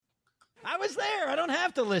was there. I don't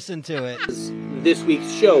have to listen to it. This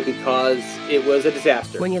week's show because it was a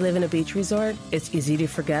disaster. When you live in a beach resort, it's easy to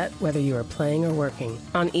forget whether you are playing or working.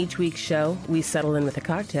 On each week's show, we settle in with a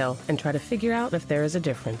cocktail and try to figure out if there is a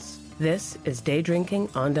difference. This is Day Drinking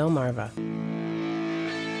on Delmarva.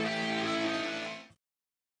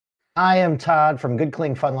 I am Todd from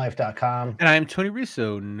GoodCleanFunLife.com. And I'm Tony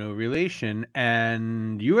Russo, no relation,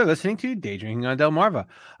 and you are listening to Day Drinking on Delmarva,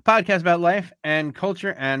 a podcast about life and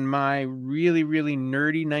culture and my really, really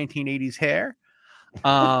nerdy 1980s hair.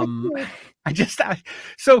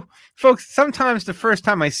 So folks, sometimes the first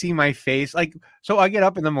time I see my face, so I get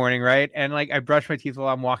up in the morning, right? And I brush my teeth while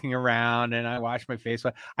I'm walking around and I wash my face,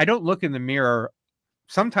 but I don't look in the mirror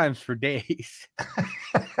sometimes for days.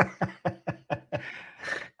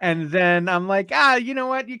 And then I'm like, you know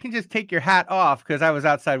what? You can just take your hat off because I was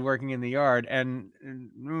outside working in the yard and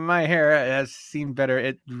my hair has seemed better.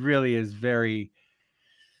 It really is very,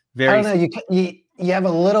 very. I don't know. You have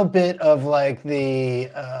a little bit of like the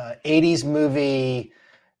 80s movie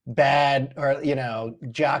bad or,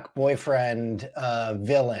 jock boyfriend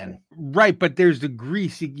villain. Right. But there's the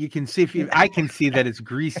grease. You can see I can see that it's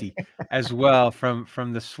greasy as well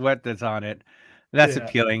from the sweat that's on it. That's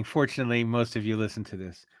appealing. Fortunately, most of you listen to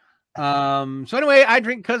this. So anyway, I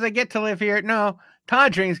drink because I get to live here. No,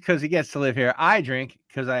 Todd drinks because he gets to live here. I drink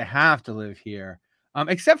because I have to live here.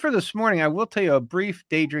 Except for this morning, I will tell you a brief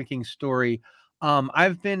day drinking story.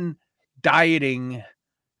 I've been dieting,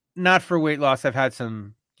 not for weight loss. I've had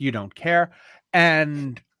some, you don't care.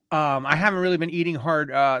 And I haven't really been eating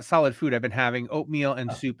hard, solid food. I've been having oatmeal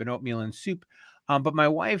and soup. But my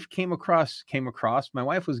wife came across, my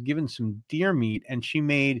wife was given some deer meat and she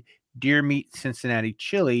made deer meat Cincinnati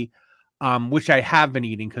chili, which I have been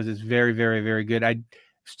eating because it's very, very, very good.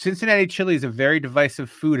 Cincinnati chili is a very divisive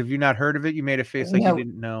food. Have you not heard of it? You made a face like you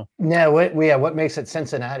didn't know. No, what makes it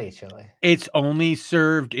Cincinnati chili? It's only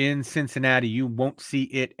served in Cincinnati. You won't see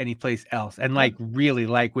it anyplace else. And really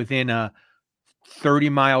within a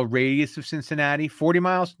 30-mile radius of Cincinnati, 40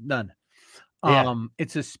 miles, none.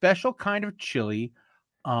 It's a special kind of chili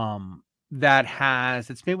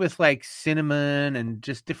it's made with cinnamon and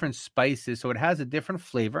just different spices. So it has a different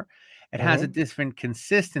flavor. It has a different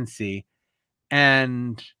consistency.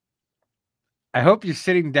 And I hope you're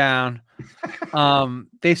sitting down.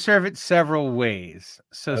 They serve it several ways.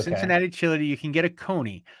 So Cincinnati chili, you can get a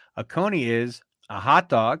coney. A coney is a hot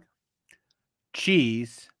dog,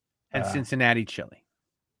 cheese, and Cincinnati chili.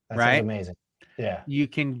 That right? sounds amazing. Yeah. You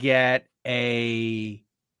can get a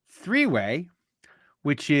three-way,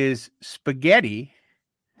 which is spaghetti.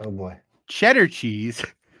 Oh boy. Cheddar cheese.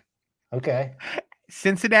 Okay.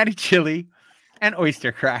 Cincinnati chili and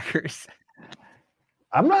oyster crackers.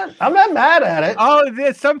 I'm not mad at it.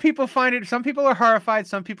 Oh, some people find it. Some people are horrified.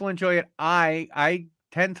 Some people enjoy it. I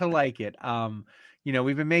tend to like it.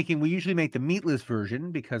 We usually make the meatless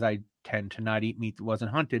version because I tend to not eat meat that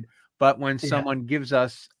wasn't hunted. But when someone gives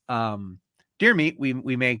us deer meat,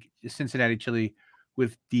 we make Cincinnati chili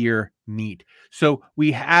with deer meat. So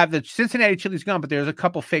we have the Cincinnati chili's gone, but there's a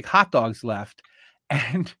couple fake hot dogs left.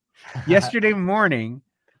 And yesterday morning,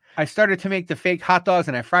 I started to make the fake hot dogs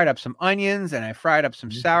and I fried up some onions and I fried up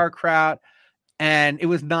some sauerkraut and it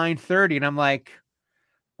was 9:30 and I'm like,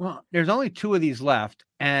 well, there's only 2 of these left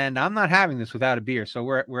and I'm not having this without a beer. So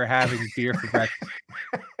we're having beer for breakfast.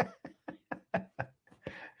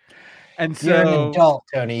 And so you're an adult,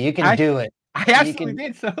 Tony. You can do it. I absolutely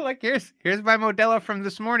did. So here's my Modelo from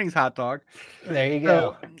this morning's hot dog. There you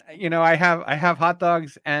go. So, I have hot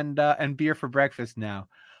dogs and beer for breakfast now.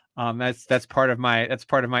 That's part of my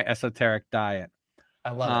esoteric diet.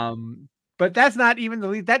 I love it. But that's not even the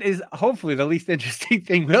least. That is hopefully the least interesting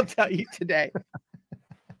thing we'll tell you today.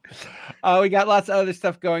 We got lots of other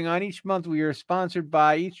stuff going on. Each month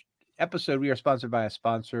each episode we are sponsored by a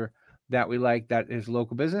sponsor that we like that is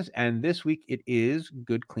local business. And this week it is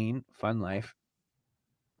Good Clean Fun Life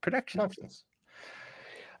Productions.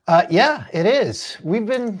 Yeah, it is. We've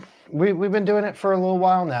been doing it for a little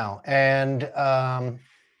while now. And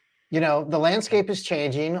the landscape is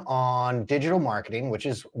changing on digital marketing, which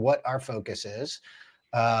is what our focus is.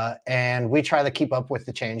 And we try to keep up with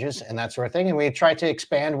the changes and that sort of thing. And we try to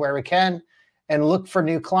expand where we can and look for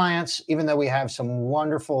new clients, even though we have some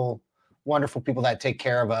wonderful, wonderful people that take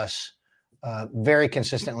care of us very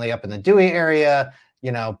consistently up in the Dewey area.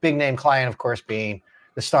 Big name client, of course, being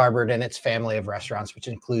the Starboard and its family of restaurants, which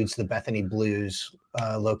includes the Bethany Blues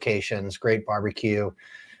locations, great barbecue.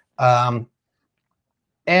 And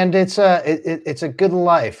it's a good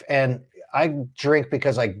life. And I drink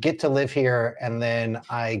because I get to live here and then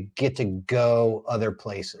I get to go other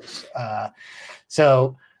places.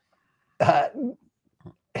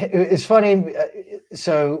 It's funny.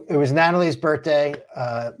 So it was Natalie's birthday,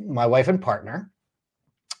 my wife and partner,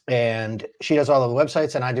 and she does all of the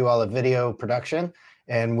websites and I do all the video production,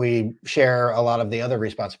 and we share a lot of the other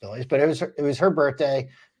responsibilities. But it was her birthday,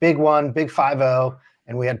 big one, big 50,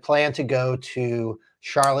 and we had planned to go to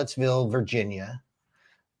Charlottesville, Virginia,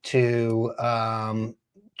 to go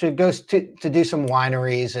to do some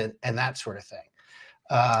wineries and that sort of thing.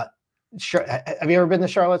 Have you ever been to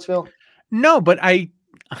Charlottesville? No, but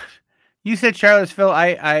you said Charlottesville.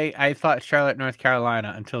 I thought Charlotte, North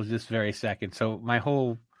Carolina until this very second. So my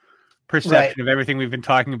whole perception of everything we've been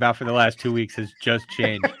talking about for the last 2 weeks has just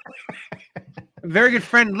changed. A very good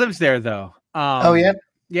friend lives there, though. Oh yeah,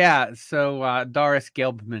 yeah. So Doris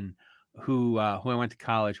Gelbman, who I went to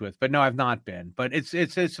college with, but no, I've not been. But it's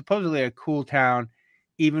supposedly a cool town,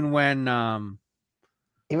 even when the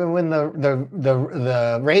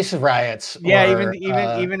race riots.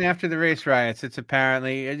 Yeah, even after the race riots, it's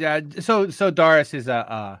apparently so Doris is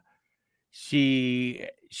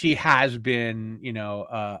she has been,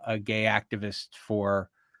 a gay activist for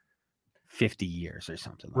 50 years or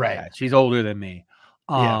something like that. She's older than me.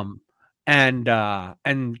 And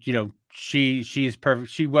she's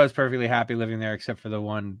perfect. She was perfectly happy living there, except for the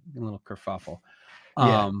one little kerfuffle.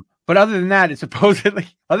 But other than that, it's supposedly,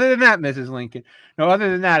 other than that, Mrs. Lincoln, other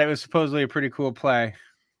than that, it was supposedly a pretty cool play.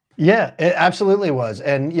 Yeah, it absolutely was.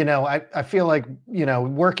 And, I feel like,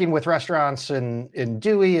 working with restaurants in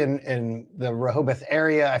Dewey and the Rehoboth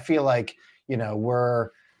area, I feel like,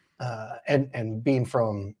 we're, and being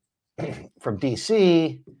from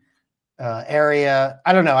DC area,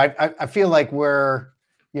 I don't know. I feel like we're,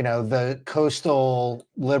 the coastal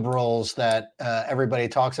liberals that everybody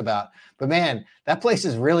talks about. But man, that place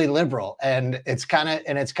is really liberal, and it's kind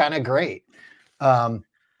of great.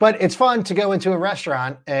 But it's fun to go into a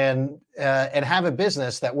restaurant and have a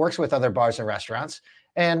business that works with other bars and restaurants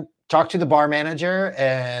and talk to the bar manager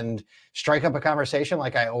and strike up a conversation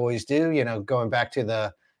like I always do. Going back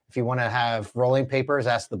to if you want to have rolling papers,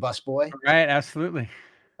 ask the busboy. Right, absolutely.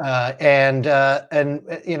 And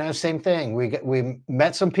same thing. We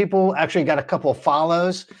met some people. Actually, got a couple of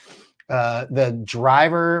follows. The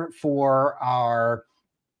driver for our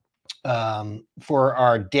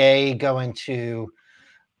day going to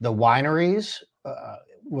the wineries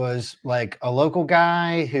was like a local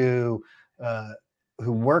guy who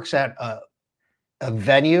works at a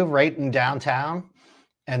venue right in downtown,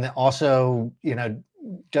 and then also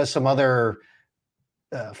does some other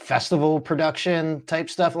festival production type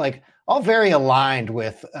stuff, like all very aligned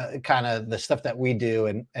with kind of the stuff that we do,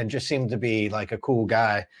 and just seemed to be like a cool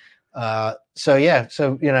guy. So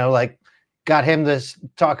got him this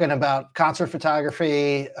talking about concert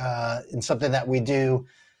photography and something that we do,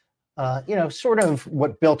 sort of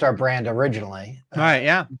what built our brand originally. Right.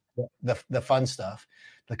 Yeah. The fun stuff,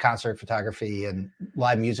 the concert photography and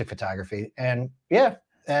live music photography. And yeah.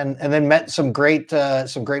 And then met some great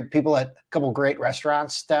people at a couple great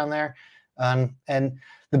restaurants down there. And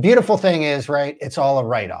the beautiful thing is, right, it's all a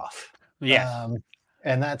write-off. Yeah.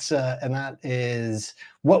 And that is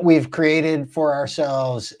what we've created for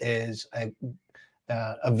ourselves, is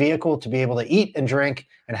a vehicle to be able to eat and drink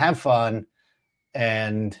and have fun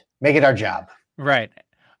and make it our job. Right.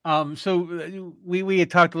 So we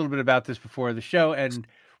had talked a little bit about this before the show, and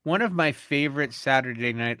one of my favorite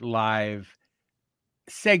Saturday Night Live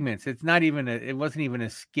segments, it wasn't even a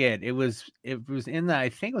skit. It was in I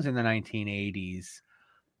think it was in the 1980s.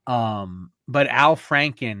 But Al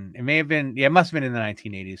Franken, it must have been in the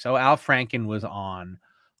 1980s. So Al Franken was on.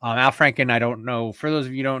 Al Franken, I don't know, for those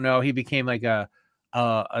of you who don't know, he became like a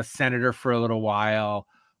senator for a little while.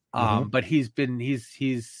 But he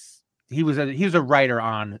was a writer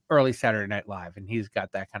on early Saturday Night Live, and he's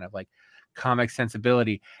got that kind of like comic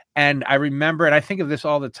sensibility. And I remember, and I think of this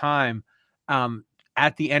all the time,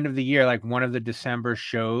 at the end of the year, like one of the December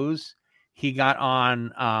shows, he got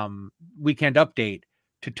on Weekend Update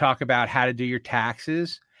to talk about how to do your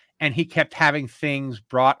taxes. And he kept having things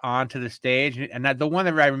brought onto the stage. And the one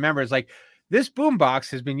that I remember is like, this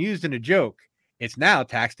boombox has been used in a joke. It's now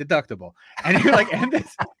tax deductible. And you're like, and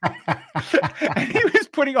this, and he was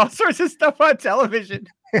putting all sorts of stuff on television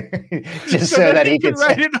just so that he could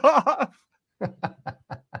write it off.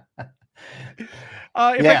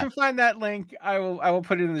 If I can find that link, I will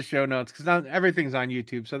put it in the show notes, because everything's on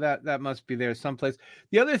YouTube, so that must be there someplace.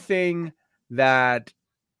 The other thing that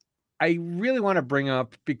I really want to bring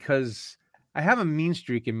up, because I have a mean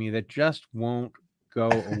streak in me that just won't go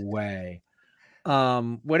away.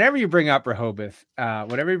 Whenever you bring up Rehoboth,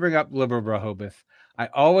 whenever you bring up liberal Rehoboth, I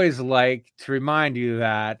always like to remind you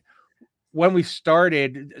that when we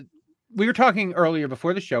started, we were talking earlier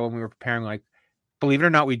before the show when we were preparing, like, believe it or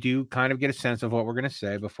not, we do kind of get a sense of what we're going to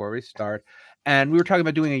say before we start. And we were talking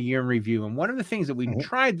about doing a year in review. And one of the things that we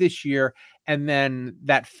tried this year, and then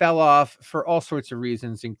that fell off for all sorts of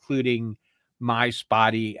reasons, including my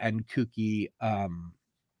spotty and kooky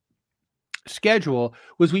schedule,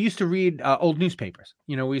 was we used to read old newspapers.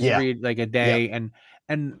 We used to read like a day.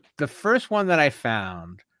 And the first one that I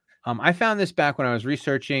found this back when I was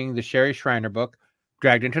researching the Sherry Shriner book,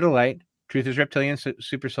 Dragged into the Light, Truth is Reptilian,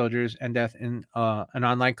 Super Soldiers, and Death in an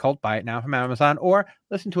Online Cult. Buy it now from Amazon or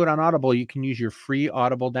listen to it on Audible. You can use your free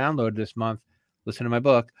Audible download this month. Listen to my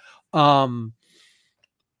book.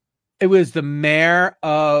 It was the mayor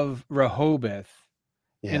of Rehoboth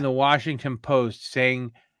in the Washington Post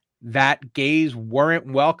saying that gays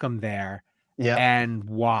weren't welcome there and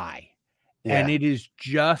why. And it is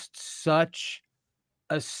just such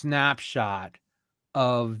a snapshot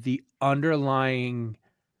of the underlying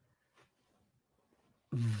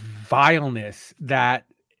vileness that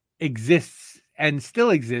exists and still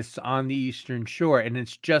exists on the Eastern Shore. And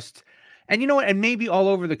it's just, and you know what, and maybe all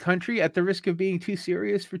over the country, at the risk of being too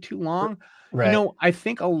serious for too long, I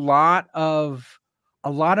think a lot of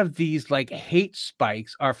these like hate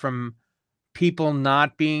spikes are from people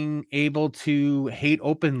not being able to hate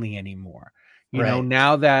openly anymore.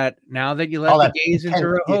 Now that you let the gays into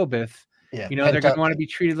Rehoboth, they're going to want to be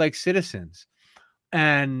treated like citizens.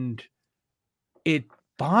 And it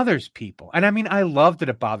bothers people. And I mean, I love that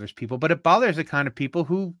it bothers people, but it bothers the kind of people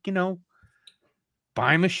who,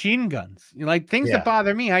 buy machine guns. Like things that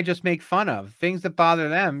bother me, I just make fun of. Things that bother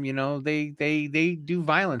them, they do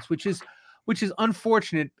violence, which is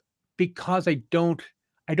unfortunate because I don't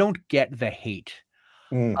get the hate.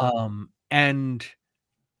 And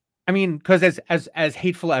I mean, because as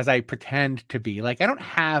hateful as I pretend to be, like I don't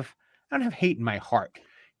have hate in my heart.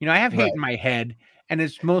 I have hate in my head, and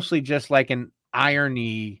it's mostly just like an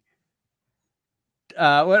irony.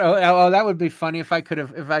 That would be funny if I could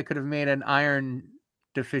have made an iron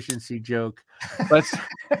deficiency joke, but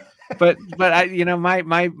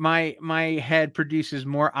I, my head produces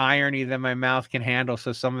more irony than my mouth can handle,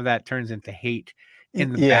 so some of that turns into hate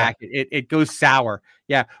in the back. It goes sour.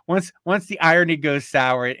 Yeah, once the irony goes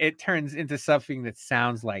sour, it turns into something that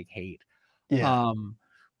sounds like hate.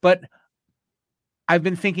 But I've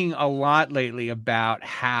been thinking a lot lately about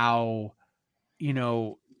how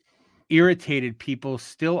irritated people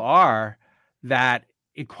still are that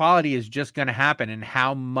equality is just going to happen, and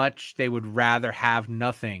how much they would rather have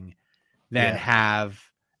nothing than have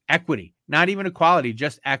equity. Not even equality,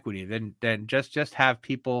 just equity. Then just have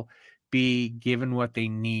people be given what they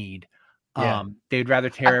need. They'd rather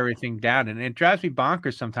tear everything down, and it drives me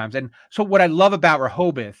bonkers sometimes. And so what I love about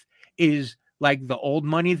Rehoboth is like the old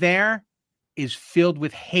money there is filled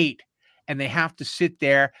with hate, and they have to sit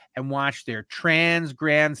there and watch their trans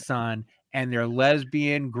grandson and their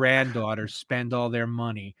lesbian granddaughter spend all their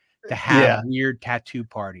money to have weird tattoo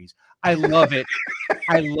parties. I love it.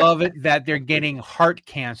 I love it that they're getting heart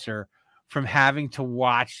cancer from having to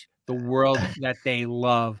watch the world that they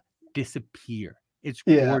love disappear. It's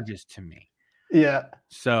gorgeous to me.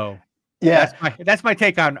 So that's my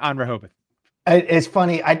take on Rehoboth. It's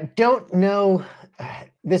funny. I don't know.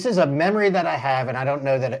 This is a memory that I have, and I don't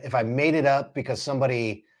know that if I made it up because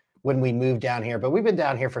somebody, when we moved down here, but we've been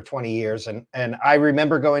down here for 20 years. And I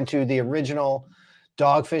remember going to the original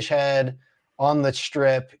Dogfish Head on the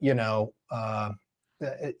Strip, way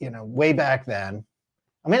back then.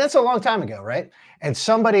 I mean, that's a long time ago, right? And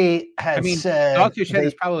somebody had said Dogfish Head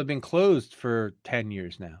has probably been closed for 10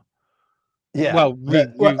 years now. Yeah. Well,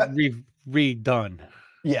 redone.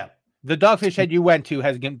 Yeah. The Dogfish Head you went to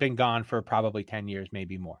has been gone for probably 10 years,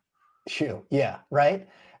 maybe more. Shoot. Yeah. Right.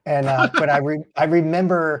 And, but I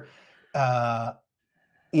remember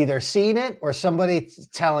either seeing it or somebody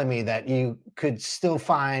telling me that you could still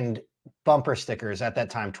find bumper stickers at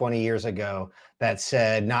that time, 20 years ago, that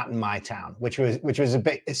said "Not in my town," which was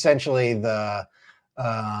essentially the,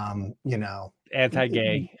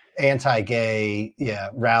 anti-gay,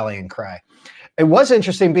 rallying cry. It was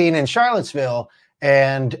interesting being in Charlottesville,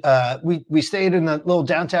 and we stayed in the little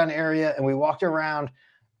downtown area, and we walked around,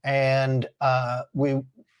 and we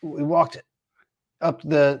walked up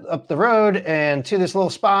the road and to this little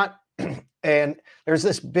spot, and there's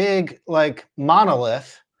this big like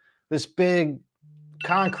monolith, this big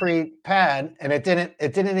concrete pad, and it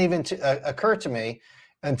didn't even occur to me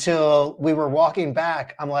until we were walking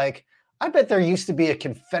back. I'm like, I bet there used to be a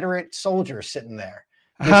Confederate soldier sitting there,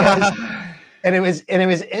 because, and it was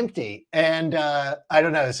empty. And I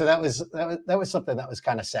don't know. So that was something that was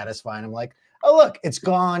kind of satisfying. I'm like, oh look, it's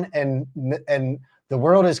gone, and the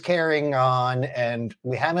world is carrying on, and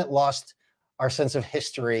we haven't lost our sense of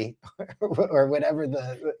history or whatever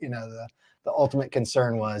the ultimate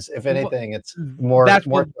concern was. If anything, it's more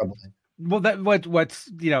troubling. Well,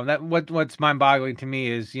 what's mind-boggling to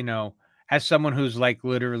me is, as someone who's like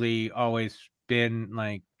literally always been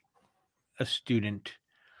like a student,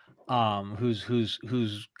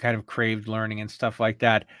 who's kind of craved learning and stuff like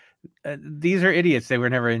that. These are idiots. They were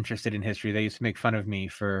never interested in history. They used to make fun of me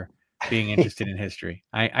for being interested in history.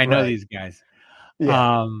 I know these guys.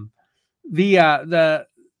 Yeah.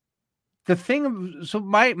 The thing. So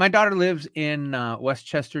my daughter lives in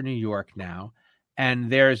Westchester, New York now.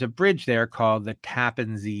 And there's a bridge there called the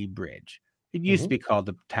Tappan Zee Bridge. It used to be called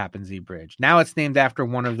the Tappan Zee Bridge. Now it's named after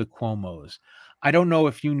one of the Cuomos. I don't know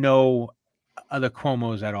if you know the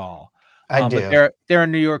Cuomos at all. I do. But they're a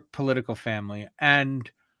New York political family,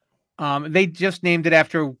 and they just named it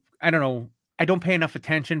after, I don't know. I don't pay enough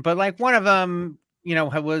attention, but like one of them,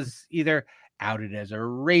 was either outed as a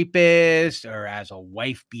rapist or as a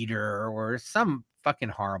wife beater or some fucking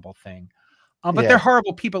horrible thing. But they're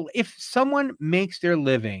horrible people. If someone makes their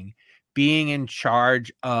living being in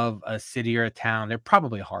charge of a city or a town, they're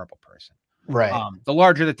probably a horrible person. Right. The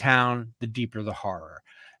larger the town, the deeper the horror.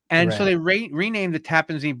 And so they renamed the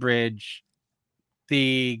Tappan Zee Bridge.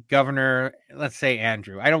 The governor, let's say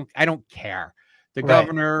Andrew. I don't care. The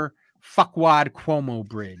governor fuckwad Cuomo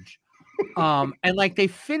Bridge. And like they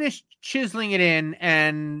finished chiseling it in,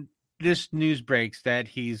 and this news breaks that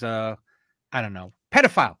he's I don't know,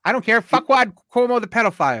 pedophile. I don't care. Fuckwad Cuomo the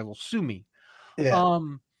pedophile will sue me. Yeah.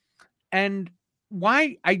 And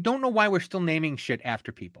why, I don't know why we're still naming shit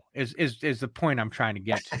after people is the point I'm trying to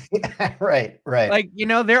get to. Right. Like,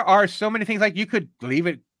 there are so many things, like you could leave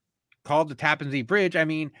it called the Tappan Zee Bridge. I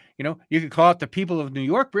mean, you could call it the People of New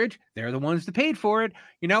York Bridge. They're the ones that paid for it,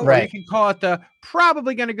 or you can call it the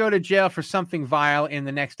probably going to go to jail for something vile in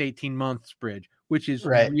the next 18 months bridge, which is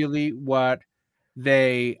really what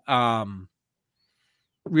they ought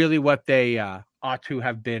to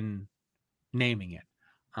have been naming it.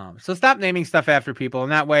 So stop naming stuff after people,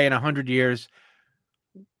 and that way in 100 years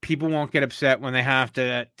people won't get upset when they have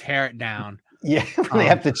to tear it down. Yeah, they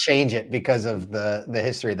have to change it because of the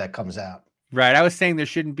history that comes out. Right. I was saying there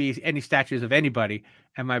shouldn't be any statues of anybody,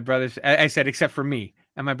 and my brothers, I said, except for me,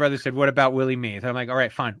 and my brother said, what about Willie Mays? I'm like, all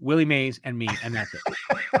right, fine, Willie Mays and me, and that's it.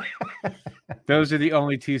 Those are the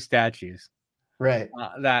only two statues, right?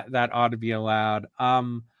 That ought to be allowed.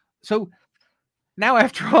 So now,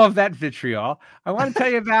 after all of that vitriol, I want to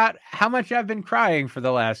tell you about how much I've been crying for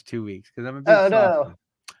the last 2 weeks, because I'm a big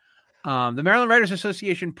fan. The Maryland Writers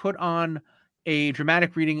Association put on a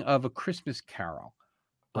dramatic reading of A Christmas Carol.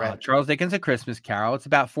 Charles Dickens' A Christmas Carol. It's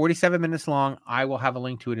about 47 minutes long. I will have a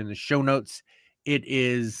link to it in the show notes. It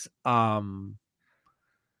is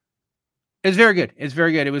it's very good. It's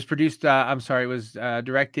very good. It was produced, it was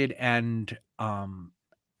directed and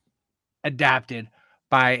adapted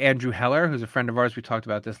by Andrew Heller, who's a friend of ours. We talked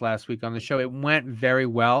about this last week on the show. It went very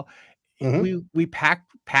well. We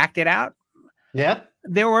packed it out. Yeah.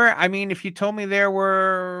 There were, if you told me there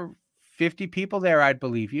were 50 people there, I'd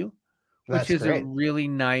believe you. Which is great. A really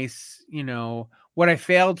nice, what I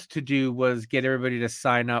failed to do was get everybody to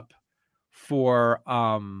sign up for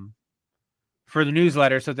the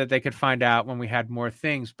newsletter so that they could find out when we had more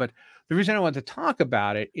things. But the reason I want to talk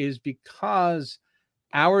about it is because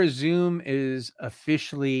our Zoom is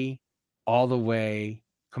officially all the way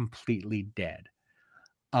completely dead.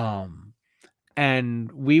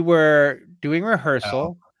 And we were doing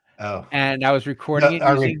rehearsal. And I was recording it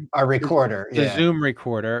using our recorder, the Zoom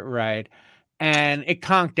recorder, right? And it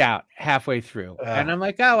conked out halfway through. And I'm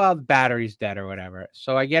like, oh, well, the battery's dead or whatever.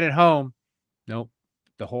 So I get it home. Nope.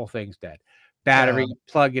 The whole thing's dead. Battery,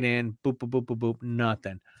 plug it in, boop, boop, boop, boop, boop,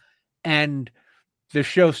 nothing. And the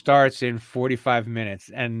show starts in 45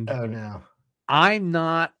 minutes. And I'm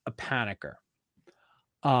not a panicker.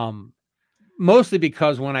 Mostly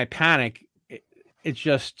because when I panic, it's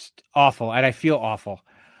just awful. And I feel awful.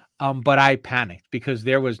 But I panicked because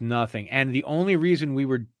there was nothing. And the only reason we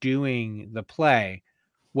were doing the play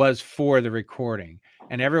was for the recording.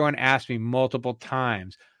 And everyone asked me multiple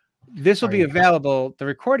times, this will be available. The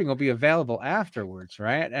recording will be available afterwards,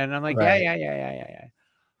 right? And I'm like, yeah.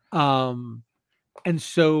 And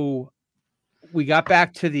so we got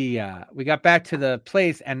back to the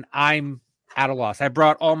place, and I'm at a loss. I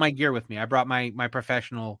brought all my gear with me. I brought my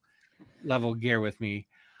professional level gear with me.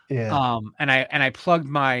 Yeah. And I plugged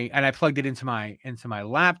it into my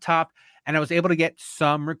laptop, and I was able to get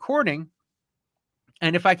some recording.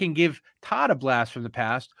 And if I can give Todd a blast from the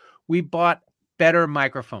past, we bought better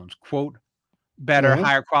microphones, quote, better,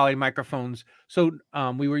 higher quality microphones. So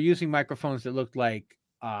we were using microphones that looked like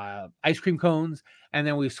ice cream cones, and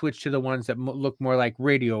then we switched to the ones that look more like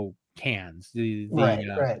radio cans, the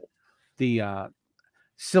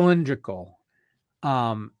cylindrical.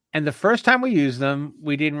 And the first time we used them,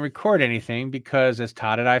 we didn't record anything because, as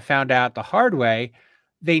Todd and I found out the hard way,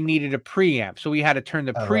 they needed a preamp. So we had to turn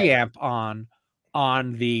the preamp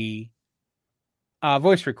on the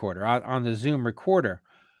voice recorder, on the Zoom recorder.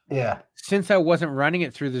 Yeah. Since I wasn't running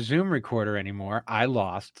it through the Zoom recorder anymore, I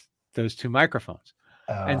lost those 2 microphones.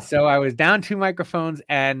 And so I was down 2 microphones,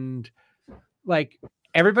 and like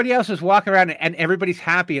everybody else is walking around and everybody's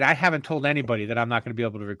happy. And I haven't told anybody that I'm not going to be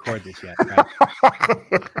able to record this yet. Right?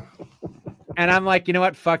 And I'm like, you know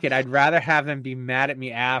what? Fuck it. I'd rather have them be mad at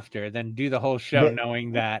me after than do the whole show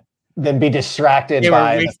knowing that. Then be distracted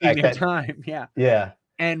by wasting their time. Yeah. Yeah.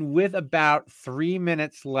 And with about 3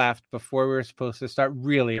 minutes left before we were supposed to start,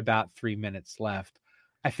 really about 3 minutes left,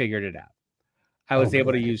 I figured it out. I was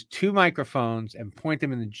able to use 2 microphones and point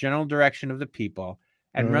them in the general direction of the people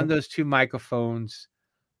and run those 2 microphones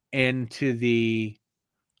into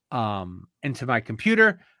into my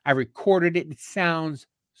computer. I recorded it. It sounds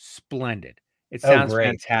splendid. It sounds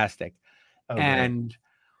fantastic.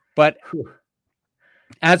 But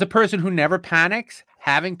as a person who never panics,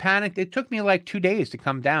 having panicked, it took me like 2 days to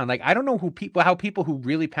come down. Like, I don't know how people who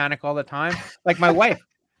really panic all the time, like my wife,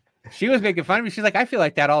 she was making fun of me. She's like, I feel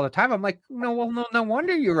like that all the time. I'm like, no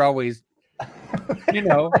wonder you're always, I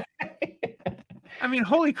mean,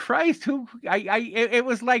 holy Christ, it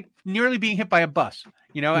was like nearly being hit by a bus,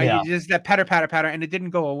 and just that patter, and it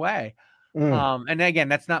didn't go away. And again,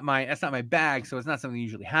 that's not my bag. So it's not something that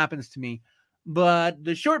usually happens to me, but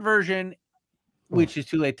the short version, which is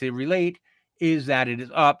too late to relate, is that it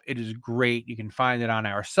is up. It is great. You can find it on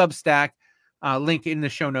our Substack, link in the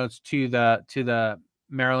show notes to the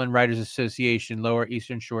Maryland Writers Association Lower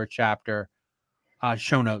Eastern Shore chapter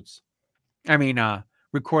show notes. I mean,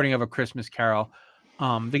 recording of A Christmas Carol.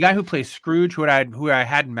 The guy who plays Scrooge, who I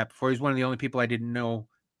hadn't met before, he's one of the only people I didn't know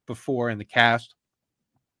before in the cast.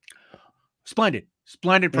 Splendid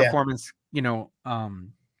performance.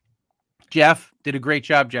 Jeff did a great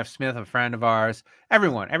job. Jeff Smith, a friend of ours.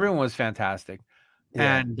 Everyone was fantastic.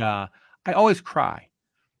 Yeah. And I always cry.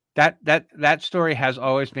 That story has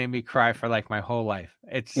always made me cry for like my whole life.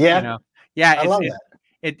 It's I love that.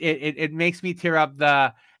 It makes me tear up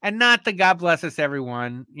and not the God bless us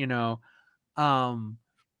everyone,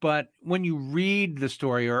 but when you read the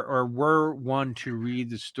story or were one to read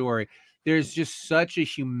the story, there's just such a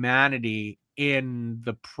humanity in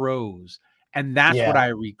the prose. And that's what I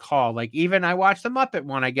recall. Like, even I watched the Muppet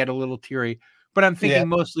one, I get a little teary, but I'm thinking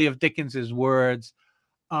mostly of Dickens's words,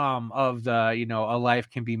 of the, a life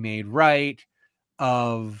can be made right,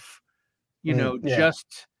 of,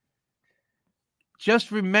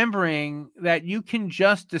 just remembering that you can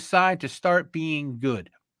just decide to start being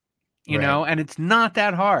good, and it's not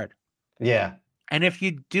that hard. Yeah. And if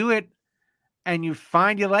you do it and you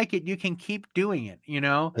find you like it, you can keep doing it,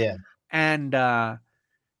 Yeah. And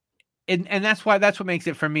that's what makes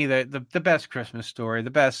it for me the best Christmas story,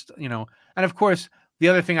 the best, and of course the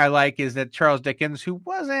other thing I like is that Charles Dickens, who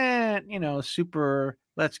wasn't, super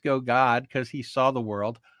let's go God, because he saw the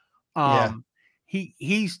world.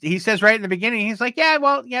 He says right in the beginning, he's like,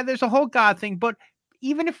 there's a whole God thing, but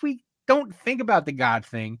even if we don't think about the God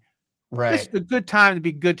thing, this is a good time to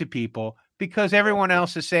be good to people, because everyone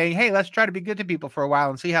else is saying, hey, let's try to be good to people for a while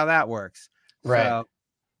and see how that works. Right. So,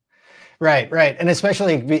 Right. And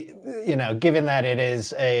especially, given that it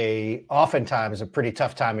is oftentimes a pretty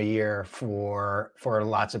tough time of year for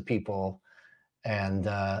lots of people. And,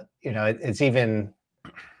 it's even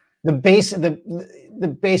the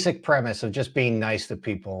basic premise of just being nice to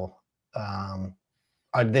people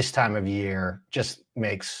at this time of year just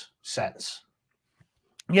makes sense.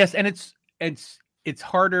 Yes. And it's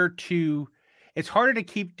harder to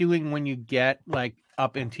keep doing when you get like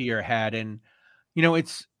up into your head. And,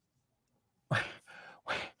 it's,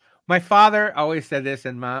 my father always said this,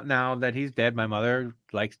 and now that he's dead, my mother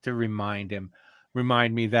likes to remind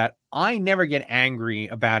me that I never get angry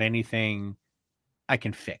about anything I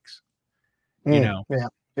can fix. Yeah.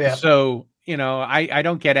 So, I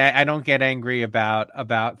don't get angry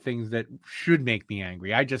about things that should make me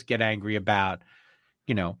angry. I just get angry about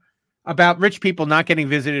rich people not getting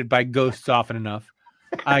visited by ghosts often enough.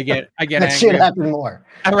 I get that angry. Should happen more.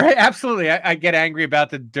 Right, absolutely. I get angry about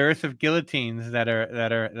the dearth of guillotines that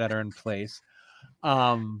are in place.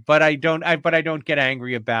 But I don't get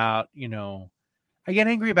angry about, I get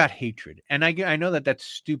angry about hatred. And I know that that's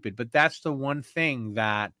stupid, but that's the one thing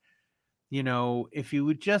that, if you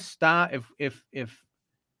would just stop, if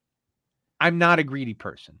I'm not a greedy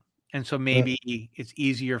person, And so maybe it's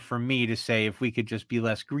easier for me to say, if we could just be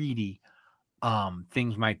less greedy,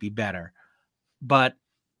 things might be better. But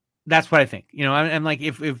that's what I think. I'm like,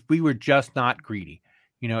 if we were just not greedy,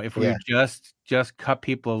 if we just cut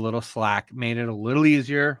people a little slack, made it a little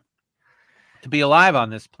easier to be alive on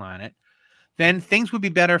this planet, then things would be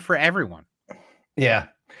better for everyone. Yeah.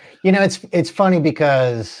 It's funny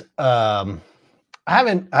because I'm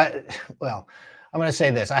going to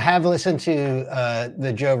say this. I have listened to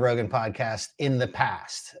the Joe Rogan podcast in the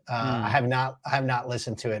past. I have not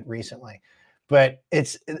listened to it recently, but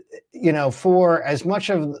it's, for as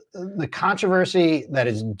much of the controversy that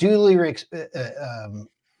is duly,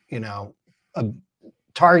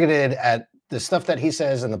 targeted at the stuff that he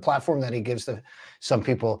says and the platform that he gives to some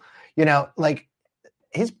people, like,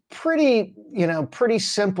 he's pretty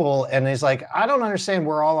simple, and he's like, I don't understand.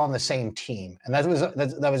 We're all on the same team, and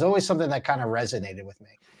that was always something that kind of resonated with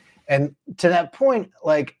me. And to that point,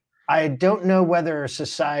 like, I don't know whether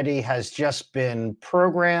society has just been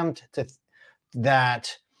programmed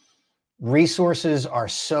that resources are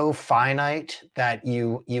so finite that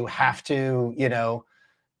you have to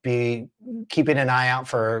be keeping an eye out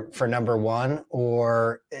for number one,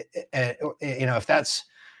 or if that's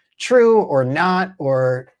true or not,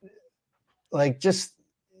 or like, just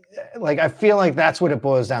like, I feel like that's what it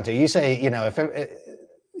boils down to. You say, if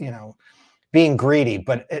being greedy,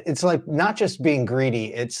 but it's like, not just being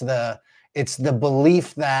greedy, it's the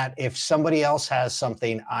belief that if somebody else has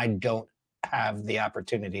something, I don't have the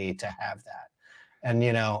opportunity to have that. And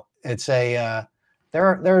it's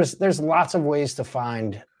there's lots of ways to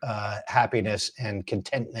find happiness and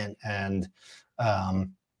contentment and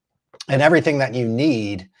everything that you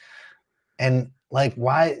need. And like,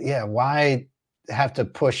 why have to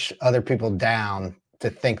push other people down to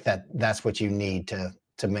think that that's what you need to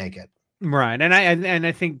make it? Right. And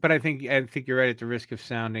I think you're right, at the risk of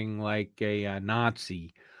sounding like a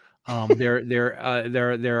Nazi.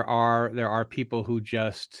 There are people who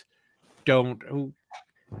just don't, who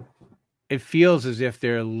it feels as if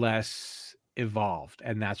they're less evolved,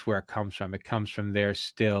 and that's where it comes from. It comes from they're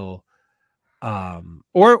still,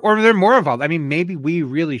 or they're more evolved. I mean, maybe we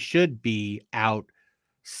really should be out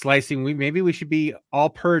slicing. Maybe we should be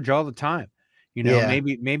all purge all the time.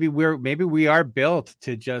 Maybe we are built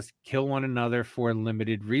to just kill one another for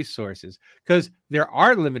limited resources, because there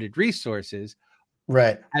are limited resources,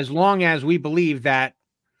 right? As long as we believe that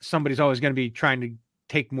somebody's always going to be trying to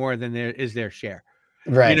take more than there is their share,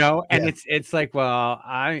 right? And it's like, well,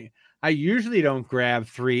 I usually don't grab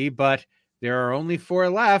 3, but there are only 4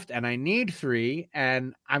 left, and I need 3,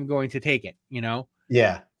 and I'm going to take it.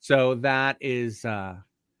 Yeah. So that is.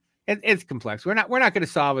 It's complex. We're not going to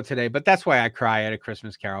solve it today, but that's why I cry at A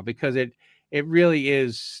Christmas Carol, because it really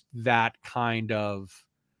is that kind of,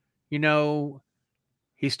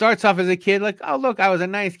 he starts off as a kid like, oh, look, I was a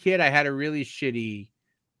nice kid. I had a really shitty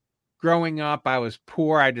growing up. I was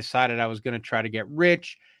poor. I decided I was going to try to get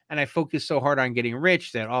rich, and I focused so hard on getting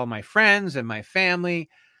rich that all my friends and my family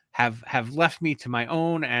have left me to my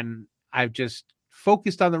own, and I've just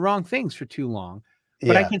focused on the wrong things for too long.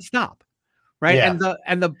 But I can stop. Right. Yeah.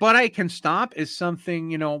 And the but I can stop is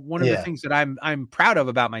something, one of the things that I'm proud of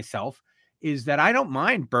about myself is that I don't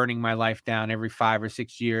mind burning my life down every 5 or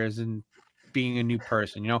 6 years and being a new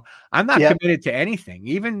person. I'm not committed to anything,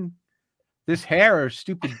 even this hair or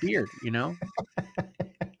stupid beard,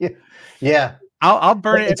 Yeah. I'll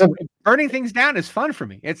burn it. Burning things down is fun for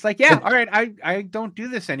me. It's like, all right, I don't do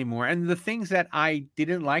this anymore. And the things that I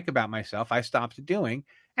didn't like about myself, I stopped doing,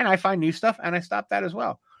 and I find new stuff, and I stop that as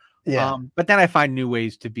well. Yeah. But then I find new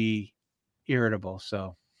ways to be irritable.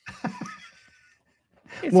 So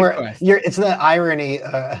it's the irony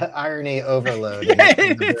overload.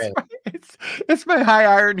 It's my high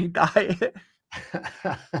irony diet.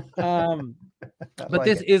 But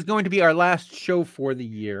this is going to be our last show for the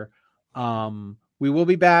year. We will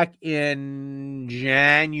be back in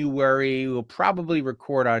January. We'll probably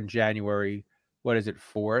record on January. What is it?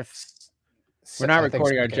 4th? We're not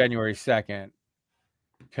recording on January 2nd.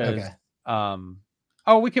 Because,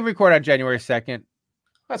 we can record on January 2nd.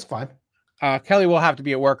 That's fine. Kelly will have to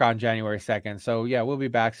be at work on January 2nd. So yeah, we'll be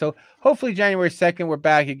back. So hopefully January 2nd, we're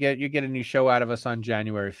back. You get a new show out of us on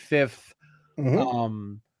January 5th.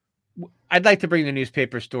 Mm-hmm. I'd like to bring the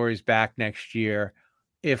newspaper stories back next year.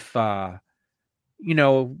 If,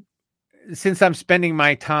 since I'm spending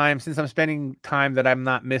time that I'm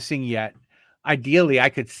not missing yet, ideally I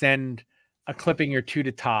could send a clipping or 2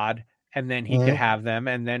 to Todd, and then he could have them,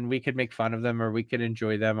 and then we could make fun of them, or we could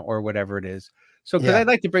enjoy them, or whatever it is. So, because I'd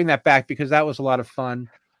like to bring that back, because that was a lot of fun.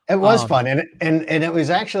 It was fun, and it was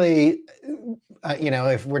actually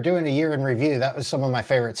if we're doing a year in review, that was some of my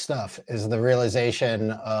favorite stuff. Is the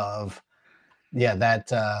realization of, that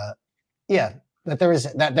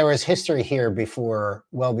there was history here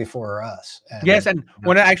well before us. And, yes, and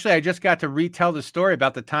when I just got to retell the story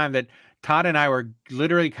about the time that Todd and I were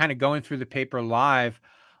literally kind of going through the paper live,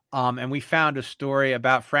 and we found a story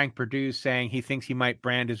about Frank Perdue saying he thinks he might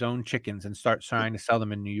brand his own chickens and start trying to sell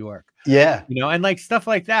them in New York. Yeah, and like stuff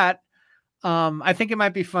like that. I think it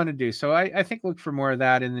might be fun to do. So I think look for more of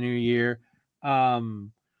that in the new year.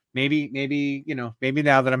 Maybe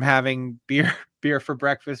now that I'm having beer for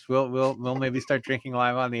breakfast, we'll maybe start drinking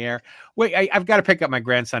live on the air. Wait, I've got to pick up my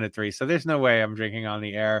grandson at 3, so there's no way I'm drinking on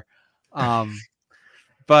the air.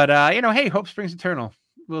 But hey, hope springs eternal.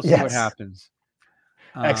 We'll see what happens.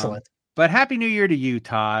 Excellent. But Happy New Year to you,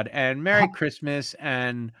 Todd, and Merry Christmas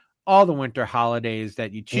and all the winter holidays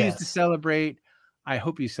that you choose to celebrate. I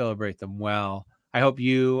hope you celebrate them well. I hope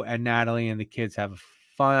you and Natalie and the kids have a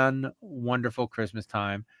fun, wonderful Christmas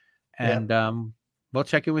time. And we'll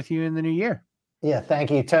check in with you in the new year. Yeah,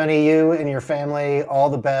 thank you, Tony. You and your family, all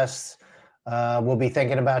the best. We'll be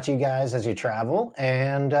thinking about you guys as you travel,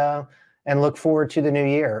 and look forward to the new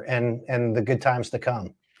year and the good times to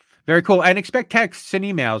come. Very cool. And expect texts and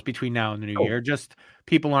emails between now and the new year. Just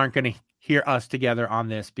people aren't going to hear us together on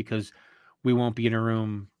this because we won't be in a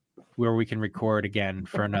room where we can record again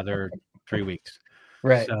for another 3 weeks.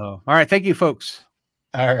 Right. So, all right. Thank you, folks.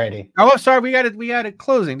 All righty. Oh, sorry. We got it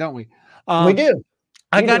closing, don't we? We do.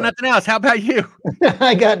 I got nothing else. How about you?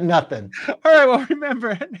 I got nothing. All right. Well,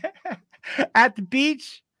 remember, at the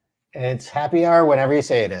beach, it's happy hour whenever you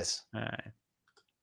say it is. All right.